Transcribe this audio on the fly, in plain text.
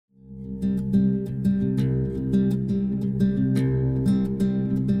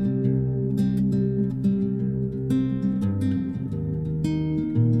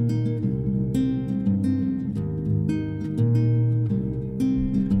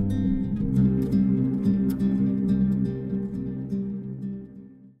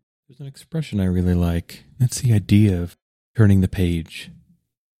expression I really like. That's the idea of turning the page,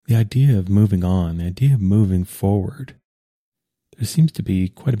 the idea of moving on, the idea of moving forward. There seems to be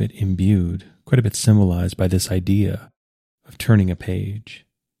quite a bit imbued, quite a bit symbolized by this idea of turning a page.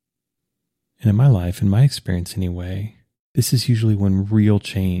 And in my life, in my experience anyway, this is usually when real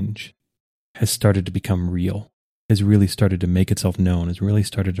change has started to become real, has really started to make itself known, has really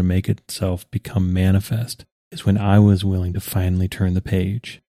started to make itself become manifest, is when I was willing to finally turn the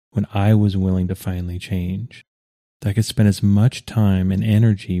page, when I was willing to finally change. I could spend as much time and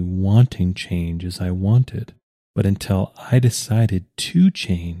energy wanting change as I wanted, but until I decided to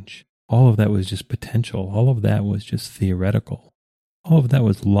change, all of that was just potential, all of that was just theoretical, all of that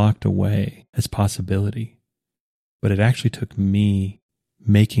was locked away as possibility. But it actually took me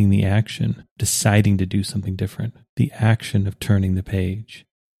making the action, deciding to do something different, the action of turning the page,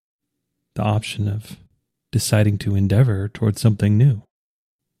 the option of deciding to endeavor towards something new,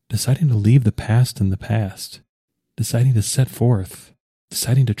 deciding to leave the past in the past, deciding to set forth,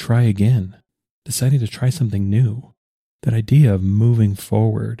 deciding to try again, deciding to try something new. That idea of moving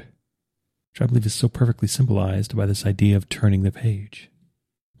forward, which I believe is so perfectly symbolized by this idea of turning the page.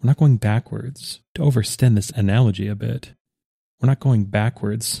 We're not going backwards. To overextend this analogy a bit, we're not going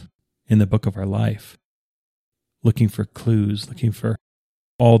backwards in the book of our life, looking for clues, looking for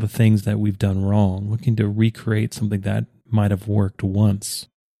all the things that we've done wrong, looking to recreate something that might have worked once.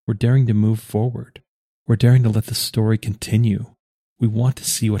 We're daring to move forward. We're daring to let the story continue. We want to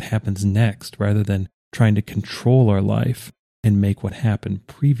see what happens next rather than trying to control our life and make what happened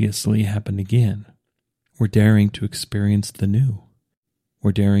previously happen again. We're daring to experience the new.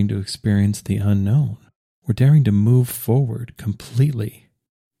 We're daring to experience the unknown. We're daring to move forward completely,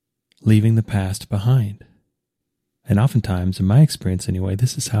 leaving the past behind. And oftentimes, in my experience anyway,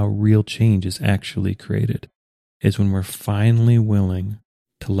 this is how real change is actually created, is when we're finally willing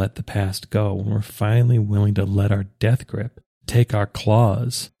to let the past go, when we're finally willing to let our death grip take our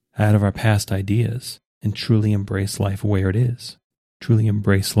claws out of our past ideas and truly embrace life where it is, truly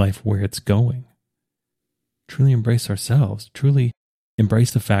embrace life where it's going, truly embrace ourselves, truly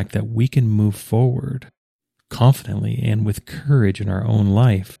embrace the fact that we can move forward confidently and with courage in our own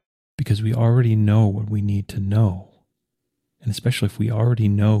life because we already know what we need to know. And especially if we already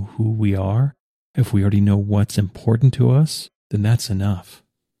know who we are, if we already know what's important to us, then that's enough.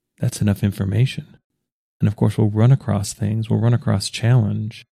 That's enough information. And of course, we'll run across things. We'll run across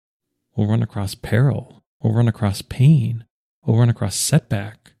challenge. We'll run across peril. We'll run across pain. We'll run across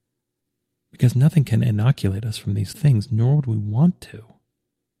setback. Because nothing can inoculate us from these things, nor would we want to.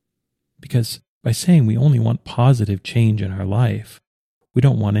 Because by saying we only want positive change in our life, we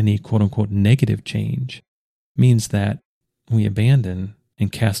don't want any quote-unquote negative change, means that we abandon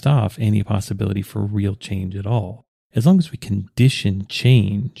and cast off any possibility for real change at all. As long as we condition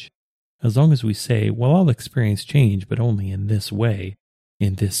change, as long as we say, well, I'll experience change, but only in this way,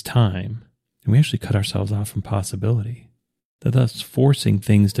 in this time, and we actually cut ourselves off from possibility. That thus forcing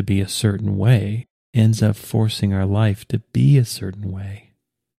things to be a certain way ends up forcing our life to be a certain way,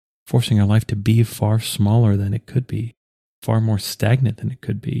 forcing our life to be far smaller than it could be, far more stagnant than it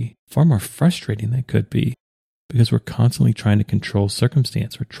could be, far more frustrating than it could be, because we're constantly trying to control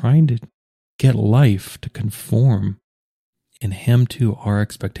circumstance. We're trying to get life to conform and hem to our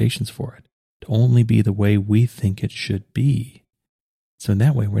expectations for it, to only be the way we think it should be. So in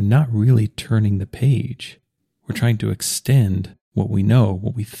that way, we're not really turning the page. We're trying to extend what we know,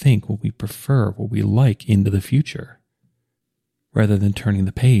 what we think, what we prefer, what we like into the future, rather than turning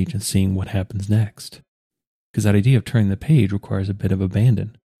the page and seeing what happens next. Because that idea of turning the page requires a bit of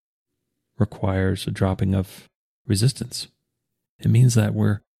abandon, requires a dropping of resistance. It means that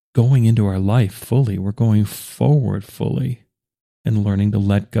we're going into our life fully, we're going forward fully, and learning to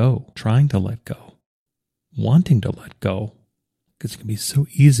let go, trying to let go, wanting to let go. Because it can be so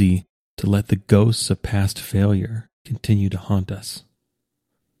easy to let the ghosts of past failure continue to haunt us,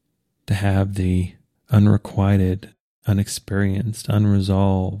 to have the unrequited, unexperienced,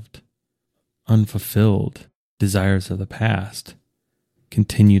 unresolved, unfulfilled desires of the past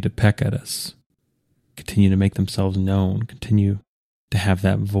continue to peck at us, continue to make themselves known, continue to have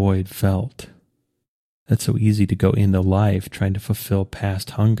that void felt. That's so easy to go into life trying to fulfill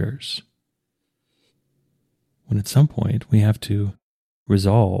past hungers, when at some point we have to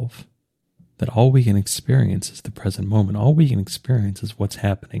resolve that all we can experience is the present moment. All we can experience is what's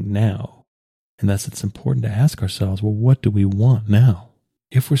happening now. And thus it's important to ask ourselves, well, what do we want now?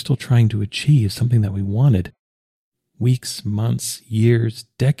 If we're still trying to achieve something that we wanted weeks, months, years,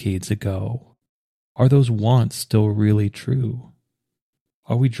 decades ago, are those wants still really true?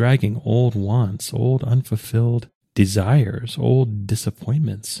 Are we dragging old wants, old unfulfilled desires, old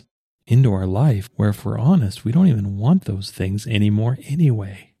disappointments into our life where, if we're honest, we don't even want those things anymore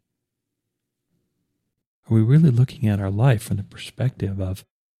anyway? Are we really looking at our life from the perspective of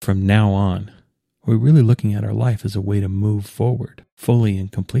from now on? Are we really looking at our life as a way to move forward fully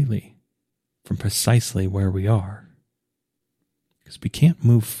and completely from precisely where we are? Because we can't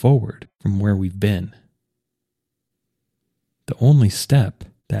move forward from where we've been. The only step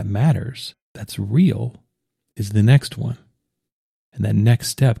that matters, that's real, is the next one. And that next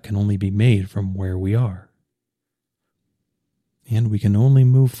step can only be made from where we are. And we can only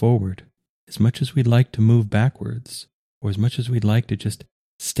move forward. As much as we'd like to move backwards, or as much as we'd like to just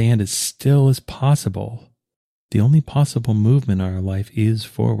stand as still as possible, the only possible movement in our life is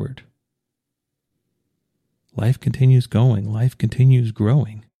forward. Life continues going, life continues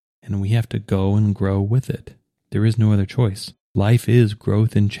growing, and we have to go and grow with it. There is no other choice. Life is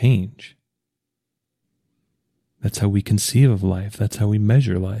growth and change. That's how we conceive of life. That's how we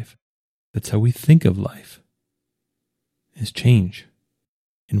measure life. That's how we think of life, is change.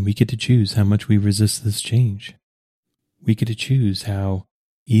 And we get to choose how much we resist this change. We get to choose how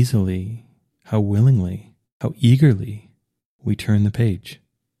easily, how willingly, how eagerly we turn the page.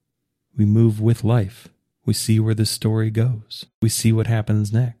 We move with life. We see where the story goes. We see what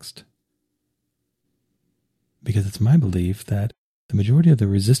happens next. Because it's my belief that the majority of the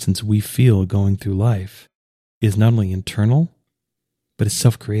resistance we feel going through life is not only internal, but is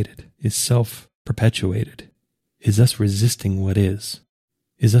self-created, is self-perpetuated, is us resisting what is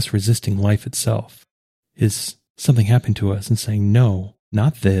us resisting life itself, is something happening to us and saying, no,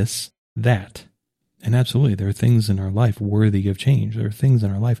 not this, that. And absolutely, there are things in our life worthy of change. There are things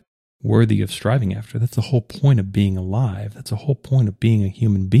in our life worthy of striving after. That's the whole point of being alive. That's the whole point of being a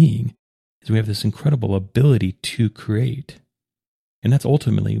human being, is we have this incredible ability to create. And that's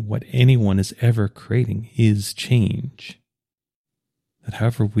ultimately what anyone is ever creating, is change. That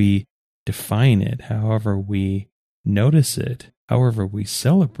however we define it, however we notice it, however we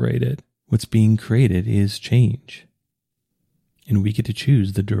celebrate it, what's being created is change. And we get to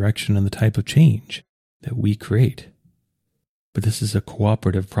choose the direction and the type of change that we create. But this is a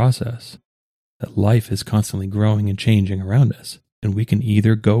cooperative process, that life is constantly growing and changing around us. And we can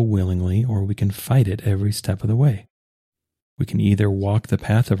either go willingly or we can fight it every step of the way. We can either walk the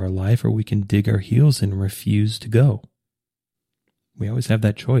path of our life or we can dig our heels in and refuse to go. We always have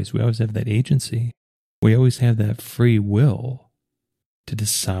that choice. We always have that agency. We always have that free will to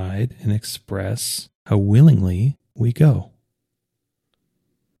decide and express how willingly we go.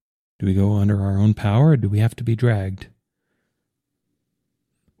 Do we go under our own power or do we have to be dragged?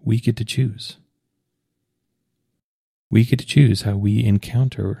 We get to choose. We get to choose how we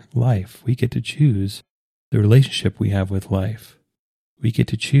encounter life. We get to choose the relationship we have with life. We get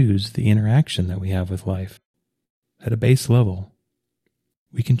to choose the interaction that we have with life. At a base level,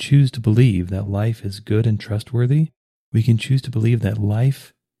 we can choose to believe that life is good and trustworthy. We can choose to believe that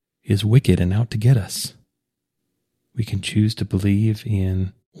life is wicked and out to get us. We can choose to believe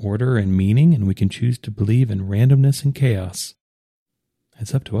in order and meaning, and we can choose to believe in randomness and chaos.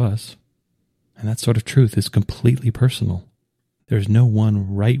 It's up to us. And that sort of truth is completely personal. There's no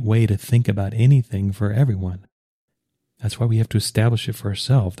one right way to think about anything for everyone. That's why we have to establish it for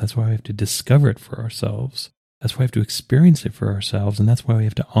ourselves. That's why we have to discover it for ourselves. That's why we have to experience it for ourselves, and that's why we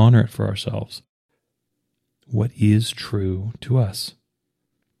have to honor it for ourselves. What is true to us?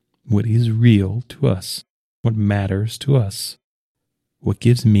 What is real to us? What matters to us? What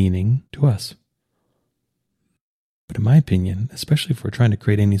gives meaning to us? But in my opinion, especially if we're trying to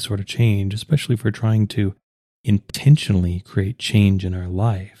create any sort of change, especially if we're trying to intentionally create change in our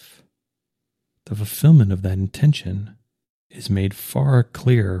life, the fulfillment of that intention is made far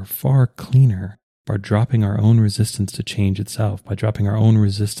clearer, far cleaner by dropping our own resistance to change itself, by dropping our own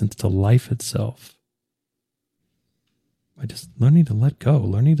resistance to life itself. By just learning to let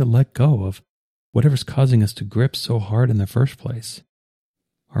go of whatever's causing us to grip so hard in the first place.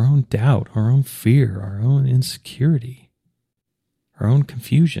 Our own doubt, our own fear, our own insecurity, our own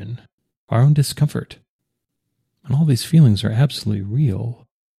confusion, our own discomfort. And all these feelings are absolutely real,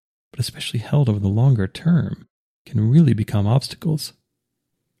 but especially held over the longer term, can really become obstacles,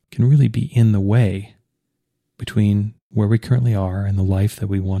 can really be in the way between where we currently are and the life that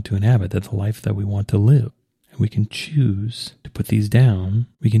we want to inhabit, the life that we want to live. And we can choose to put these down.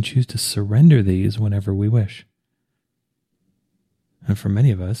 We can choose to surrender these whenever we wish. And for many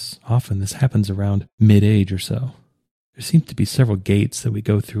of us, often this happens around mid-age or so. There seems to be several gates that we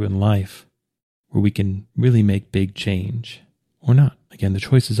go through in life where we can really make big change, or not. Again, the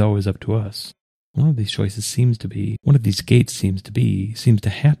choice is always up to us. One of these gates seems to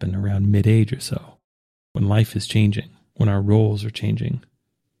happen around mid-age or so, when life is changing, when our roles are changing,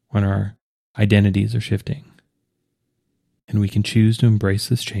 when our identities are shifting. And we can choose to embrace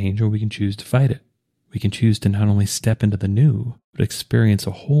this change, or we can choose to fight it. We can choose to not only step into the new, but experience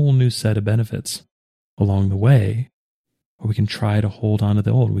a whole new set of benefits along the way, or we can try to hold on to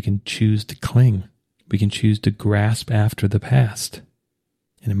the old. We can choose to cling. We can choose to grasp after the past.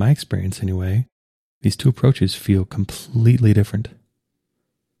 And in my experience anyway, these two approaches feel completely different.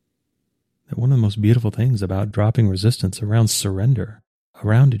 That one of the most beautiful things about dropping resistance around surrender,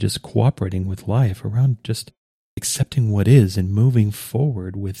 around just cooperating with life, around just accepting what is and moving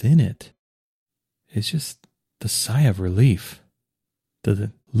forward within it, is just the sigh of relief,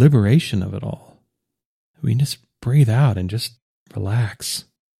 the liberation of it all. We can just breathe out and just relax.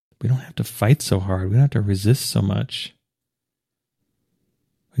 We don't have to fight so hard. We don't have to resist so much.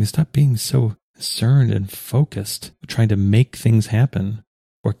 We can stop being so concerned and focused, trying to make things happen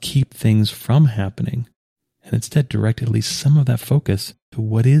or keep things from happening, and instead direct at least some of that focus to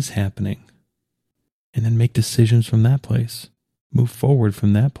what is happening, and then make decisions from that place, move forward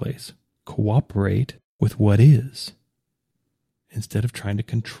from that place, cooperate with what is, instead of trying to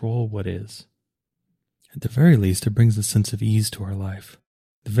control what is. At the very least, it brings a sense of ease to our life.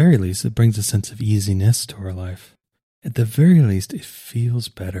 At the very least, it brings a sense of easiness to our life. At the very least, it feels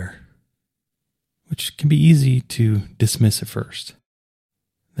better, which can be easy to dismiss at first.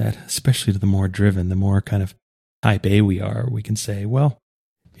 That, especially to the more driven, the more kind of type A we are, we can say, well,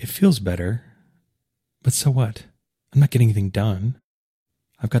 it feels better, but so what? I'm not getting anything done.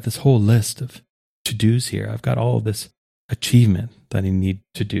 I've got this whole list of to-dos here. I've got all this achievement that I need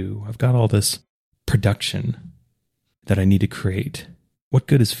to do. I've got all this production that I need to create. What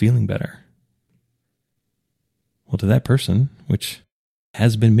good is feeling better? Well, to that person, which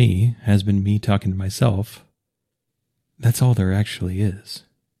has been me talking to myself, that's all there actually is.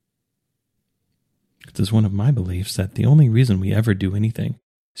 It is one of my beliefs that the only reason we ever do anything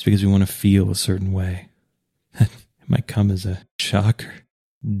is because we want to feel a certain way. It might come as a shock or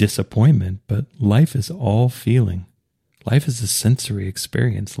disappointment, but life is all feeling. Life is a sensory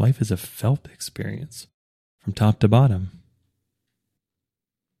experience. Life is a felt experience from top to bottom.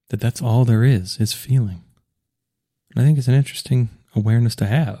 That's all there is feeling. And I think it's an interesting awareness to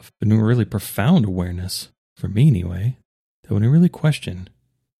have, a really profound awareness, for me anyway, that when I really question,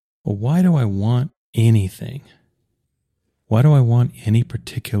 well, why do I want anything? Why do I want any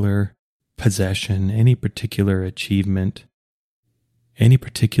particular possession, any particular achievement, any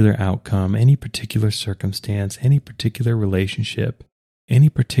particular outcome, any particular circumstance, any particular relationship, any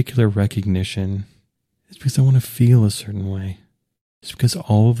particular recognition? It's because I want to feel a certain way. It's because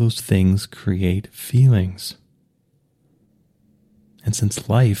all of those things create feelings. And since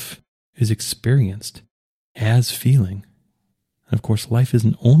life is experienced as feeling, and of course life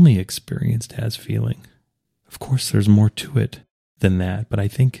isn't only experienced as feeling, of course there's more to it than that, but I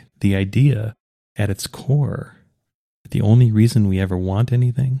think the idea at its core, that the only reason we ever want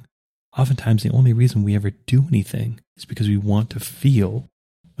anything, oftentimes the only reason we ever do anything, is because we want to feel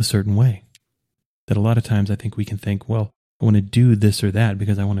a certain way. That a lot of times I think we can think, well, I want to do this or that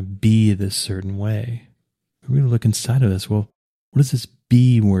because I want to be this certain way. We really look inside of this. Well, what does this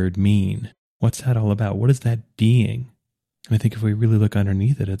be word mean? What's that all about? What is that being? And I think if we really look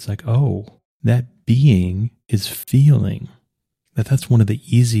underneath it, it's like, oh, that being is feeling. That's one of the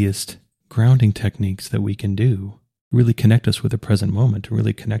easiest grounding techniques that we can do. Really connect us with the present moment, to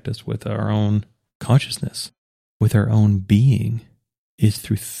really connect us with our own consciousness, with our own being, is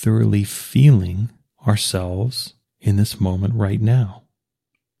through thoroughly feeling ourselves in this moment right now.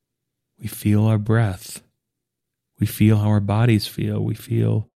 We feel our breath. We feel how our bodies feel. We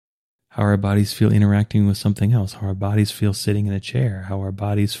feel how our bodies feel interacting with something else, how our bodies feel sitting in a chair, how our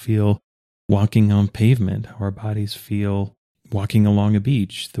bodies feel walking on pavement, how our bodies feel walking along a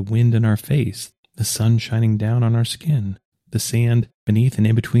beach, the wind in our face, the sun shining down on our skin, the sand beneath and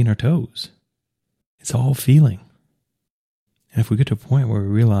in between our toes. It's all feeling. And if we get to a point where we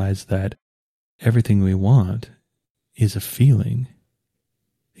realize that everything we want is a feeling,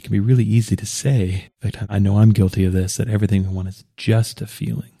 it can be really easy to say, in fact, I know I'm guilty of this, that everything we want is just a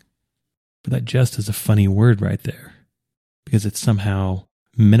feeling. But that just is a funny word right there, because it's somehow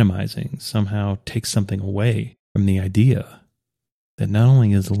minimizing, somehow takes something away from the idea that not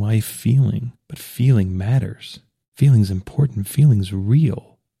only is life feeling, but feeling matters. Feeling's important, feeling's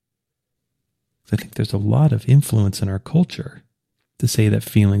real. I think there's a lot of influence in our culture to say that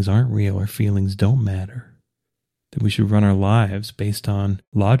feelings aren't real or feelings don't matter. That we should run our lives based on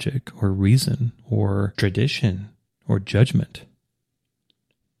logic or reason or tradition or judgment.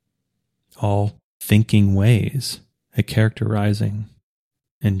 All thinking ways at characterizing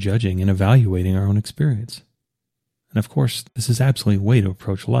and judging and evaluating our own experience. And of course, this is absolutely a way to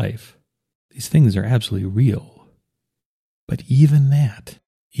approach life. These things are absolutely real. But even that,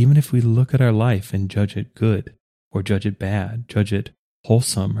 even if we look at our life and judge it good, or judge it bad, judge it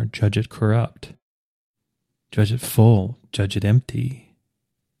wholesome, or judge it corrupt, judge it full, judge it empty,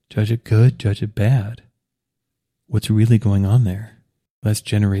 judge it good, judge it bad, what's really going on there? That's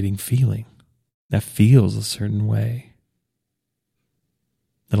generating feeling. That feels a certain way.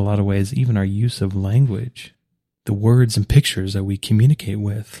 In a lot of ways, even our use of language, the words and pictures that we communicate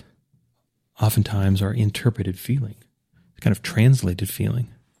with, oftentimes are interpreted feeling, kind of translated feeling.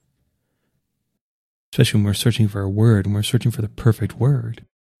 Especially when we're searching for a word, when we're searching for the perfect word,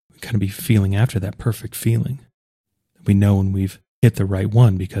 we kind of be feeling after that perfect feeling. We know when we've hit the right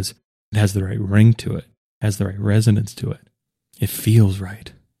one because it has the right ring to it, has the right resonance to it. It feels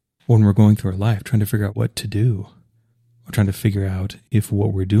right. When we're going through our life trying to figure out what to do, or trying to figure out if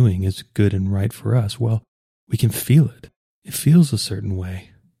what we're doing is good and right for us, well, we can feel it. It feels a certain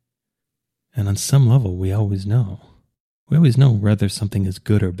way. And on some level, we always know. We always know whether something is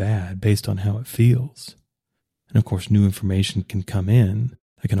good or bad based on how it feels. And of course, new information can come in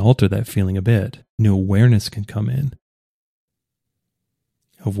that can alter that feeling a bit. New awareness can come in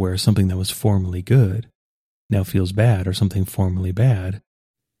of where something that was formerly good now feels bad, or something formerly bad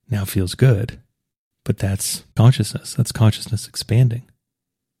now feels good. But that's consciousness expanding.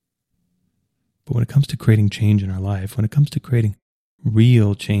 But when it comes to creating change in our life, when it comes to creating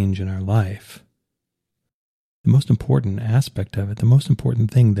real change in our life, the most important aspect of it, the most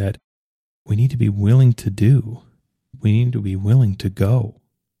important thing that we need to be willing to do, we need to be willing to go.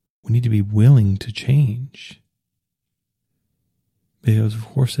 We need to be willing to change. Because, of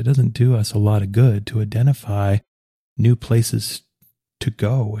course, it doesn't do us a lot of good to identify new places to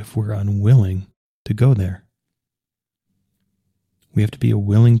go if we're unwilling to go there. We have to be a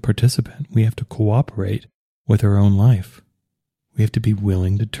willing participant. We have to cooperate with our own life. We have to be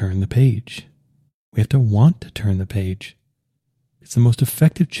willing to turn the page. We have to want to turn the page. It's the most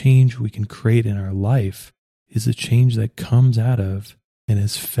effective change we can create in our life is a change that comes out of and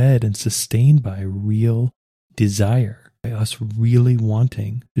is fed and sustained by real desire, by us really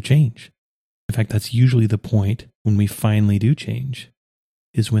wanting to change. In fact, that's usually the point when we finally do change,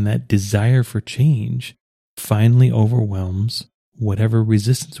 is when that desire for change finally overwhelms whatever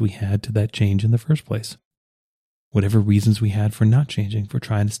resistance we had to that change in the first place. Whatever reasons we had for not changing, for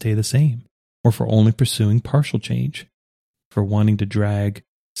trying to stay the same, or for only pursuing partial change, for wanting to drag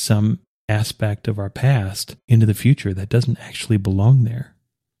some aspect of our past into the future that doesn't actually belong there.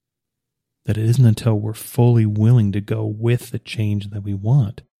 That it isn't until we're fully willing to go with the change that we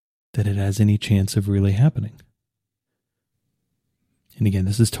want that it has any chance of really happening. And again,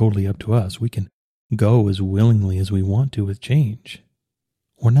 this is totally up to us. We can go as willingly as we want to with change,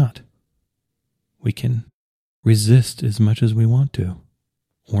 or not. We can resist as much as we want to,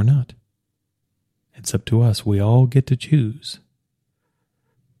 or not. It's up to us. We all get to choose.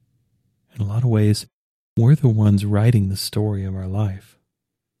 In a lot of ways, we're the ones writing the story of our life.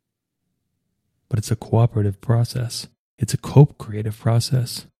 But it's a cooperative process. It's a co-creative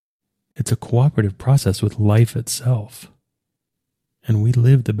process. It's a cooperative process with life itself. And we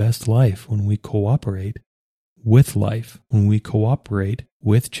live the best life when we cooperate with life, when we cooperate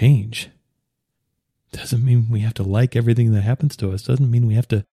with change. Doesn't mean we have to like everything that happens to us. Doesn't mean we have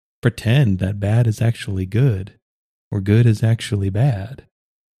to pretend that bad is actually good or good is actually bad.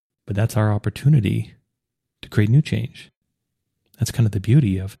 But that's our opportunity to create new change. That's kind of the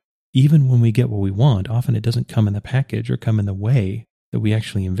beauty of even when we get what we want, often it doesn't come in the package or come in the way that we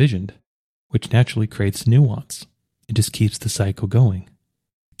actually envisioned, which naturally creates nuance. It just keeps the cycle going,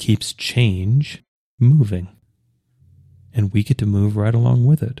 keeps change moving, and we get to move right along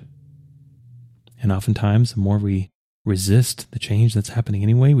with it. And oftentimes, the more we resist the change that's happening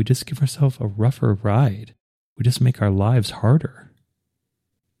anyway, we just give ourselves a rougher ride. We just make our lives harder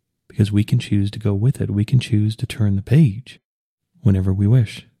because we can choose to go with it. We can choose to turn the page whenever we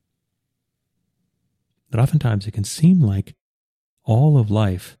wish. But oftentimes, it can seem like all of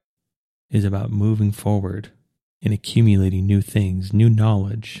life is about moving forward and accumulating new things, new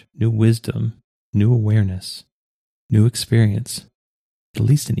knowledge, new wisdom, new awareness, new experience. At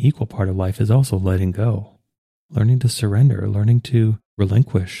least an equal part of life is also letting go, learning to surrender, learning to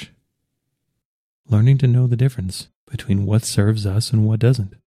relinquish, learning to know the difference between what serves us and what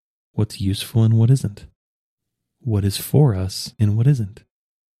doesn't, what's useful and what isn't, what is for us and what isn't,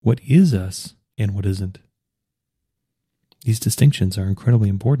 what is us and what isn't. These distinctions are incredibly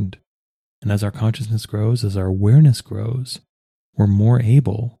important. And as our consciousness grows, as our awareness grows, we're more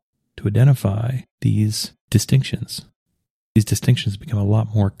able to identify these distinctions. These distinctions become a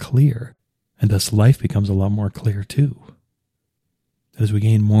lot more clear And thus life becomes a lot more clear too. As we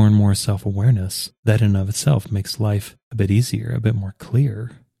gain more and more self-awareness, that in and of itself makes life a bit easier, a bit more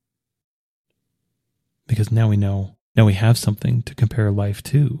clear. Because now we have something to compare life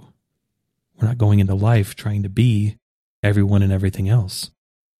to. We're not going into life trying to be everyone and everything else.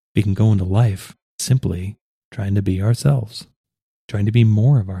 We can go into life simply trying to be ourselves, trying to be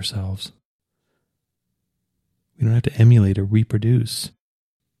more of ourselves. We don't have to emulate or reproduce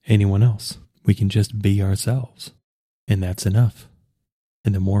anyone else. We can just be ourselves, and that's enough.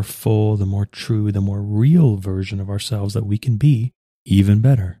 And the more full, the more true, the more real version of ourselves that we can be, even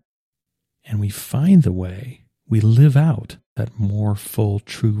better. And we find the way, we live out that more full,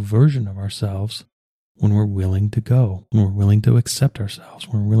 true version of ourselves when we're willing to go, when we're willing to accept ourselves,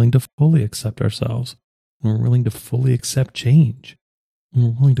 when we're willing to fully accept ourselves, when we're willing to fully accept change, when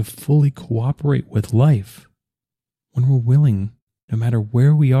we're willing to fully cooperate with life, when we're willing, no matter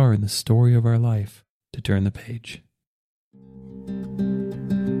where we are in the story of our life, to turn the page.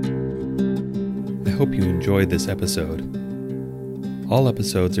 I hope you enjoyed this episode. All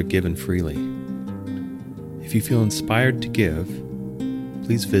episodes are given freely. If you feel inspired to give,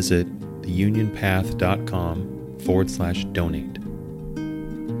 please visit theunionpath.com/donate.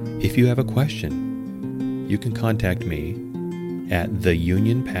 If you have a question, you can contact me at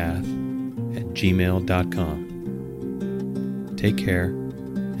theunionpath@gmail.com. Take care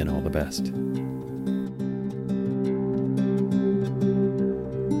and all the best.